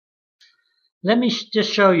let me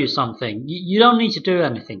just show you something. You don't need to do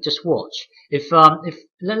anything. Just watch. If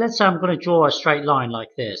let's say I'm going to draw a straight line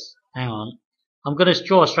like this. Hang on. I'm going to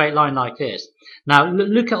draw a straight line like this. Now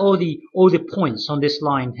look at all the points on this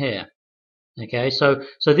line here. Okay, so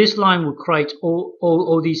this line will create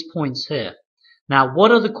all these points here. Now,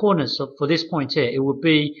 what are the coordinates for this point here? It would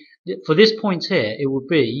be for this point here. It would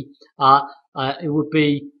be it would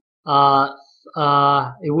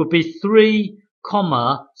be 3,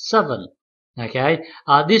 7. Okay,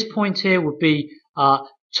 this point here would be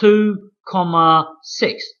 2,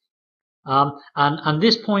 6. And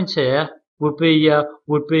this point here would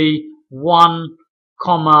be 1,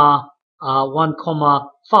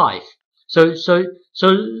 5. So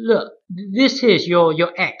look, this here's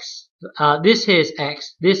your x. This here's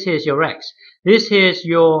x. This here's your x. This here's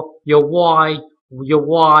your y,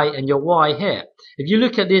 and your y here. If you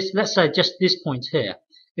look at this, let's say just this point here,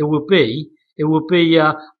 it will be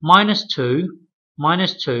minus 2,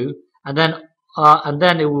 and then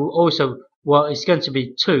it will also, well, it's going to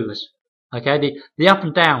be 2. Okay, the up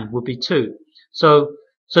and down will be 2. So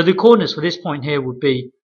the coordinates for this point here would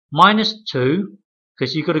be minus 2.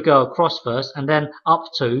 Because you've got to go across first and then up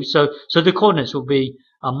 2. So the coordinates will be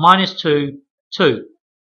minus 2, 2.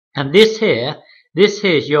 And this here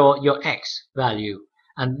is your x value,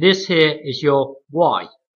 and this here is your y.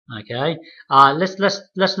 Okay. Let's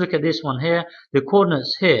look at this one here. The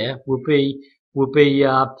coordinates here will be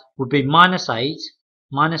minus 8,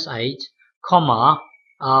 comma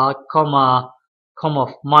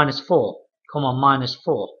minus 4, minus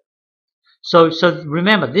 4. So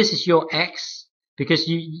remember, this is your x. Because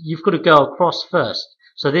you've got to go across first.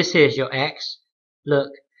 So this here is your x,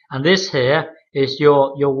 look, and this here is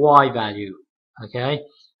your y value. Okay,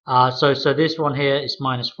 so this one here is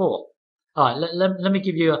minus 4. All right, let me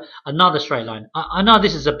give you another straight line. I know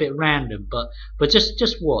this is a bit random, but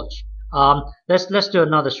just watch. Let's do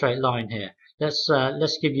another straight line here. Let's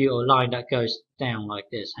give you a line that goes down like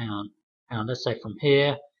this. Hang on. Let's say from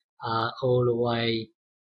here all the way.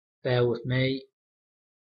 Bear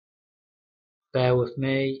with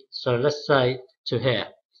me. So let's say to here.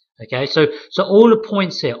 Okay, so all the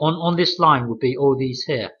points here on this line would be all these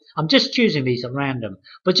here. I'm just choosing these at random,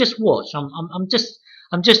 but just watch. I'm just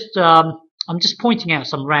pointing out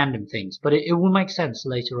some random things, but it will make sense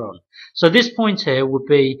later on. So this point here would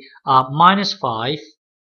be minus 5,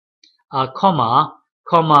 comma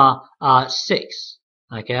 6.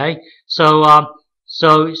 Okay, so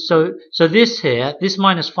this here, this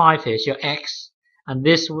minus 5 here is your x. And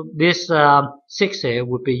this 6 here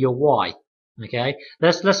would be your y. Okay,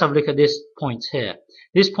 let's have a look at this point here.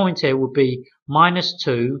 This point here would be minus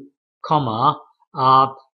 2, comma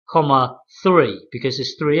 3, because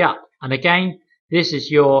it's 3 up. And again, this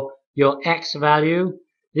is your x value.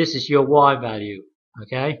 This is your y value.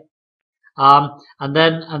 Okay, and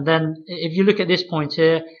then if you look at this point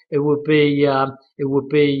here, it would be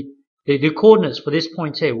the coordinates for this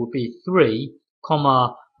point here would be 3,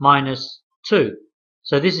 comma minus 2.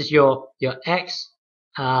 So this is your x,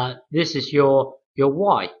 this is your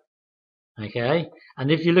y. Okay, and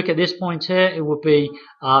if you look at this point here, it would be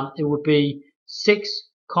 6,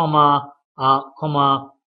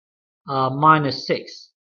 minus 6.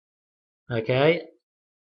 Okay,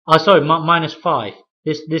 sorry, minus 5.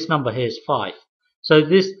 This number here is 5. So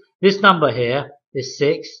this number here is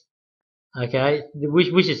 6. Okay,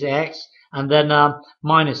 which is x, and then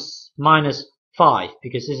minus 5,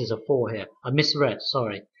 because this is a 4 here. I misread,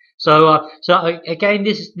 sorry. So again,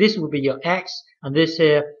 this will be your x, and this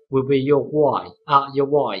here will be your y.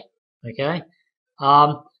 Okay.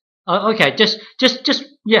 Okay. Just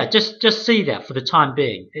see that for the time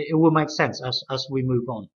being. It will make sense as we move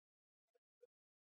on.